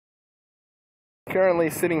Currently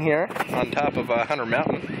sitting here on top of Hunter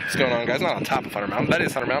Mountain. What's going on, guys? Not on top of Hunter Mountain. That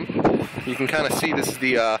is Hunter Mountain. You can kind of see this is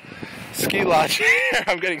the ski lodge here.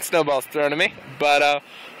 I'm getting snowballs thrown at me. But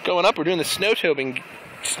going up, we're doing the snowtubing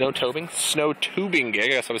gig. I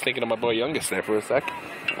guess I was thinking of my boy Youngest there for a sec.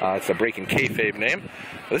 It's a breaking kayfabe name.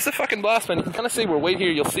 But this is a fucking blast, man. You can kind of see we're way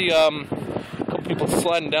here. You'll see a couple people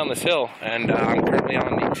sliding down this hill, and I'm currently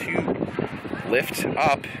on the tube lift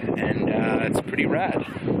up, and it's pretty rad.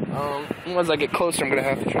 Once I get closer, I'm gonna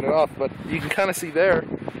have to turn it off. But you can kind of see there's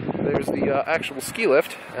the actual ski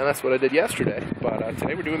lift, and that's what I did yesterday. But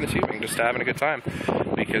today we're doing the tubing, just having a good time,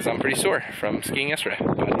 because I'm pretty sore from skiing yesterday.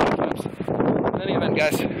 But in any event,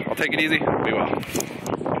 guys, I'll take it easy. Be well.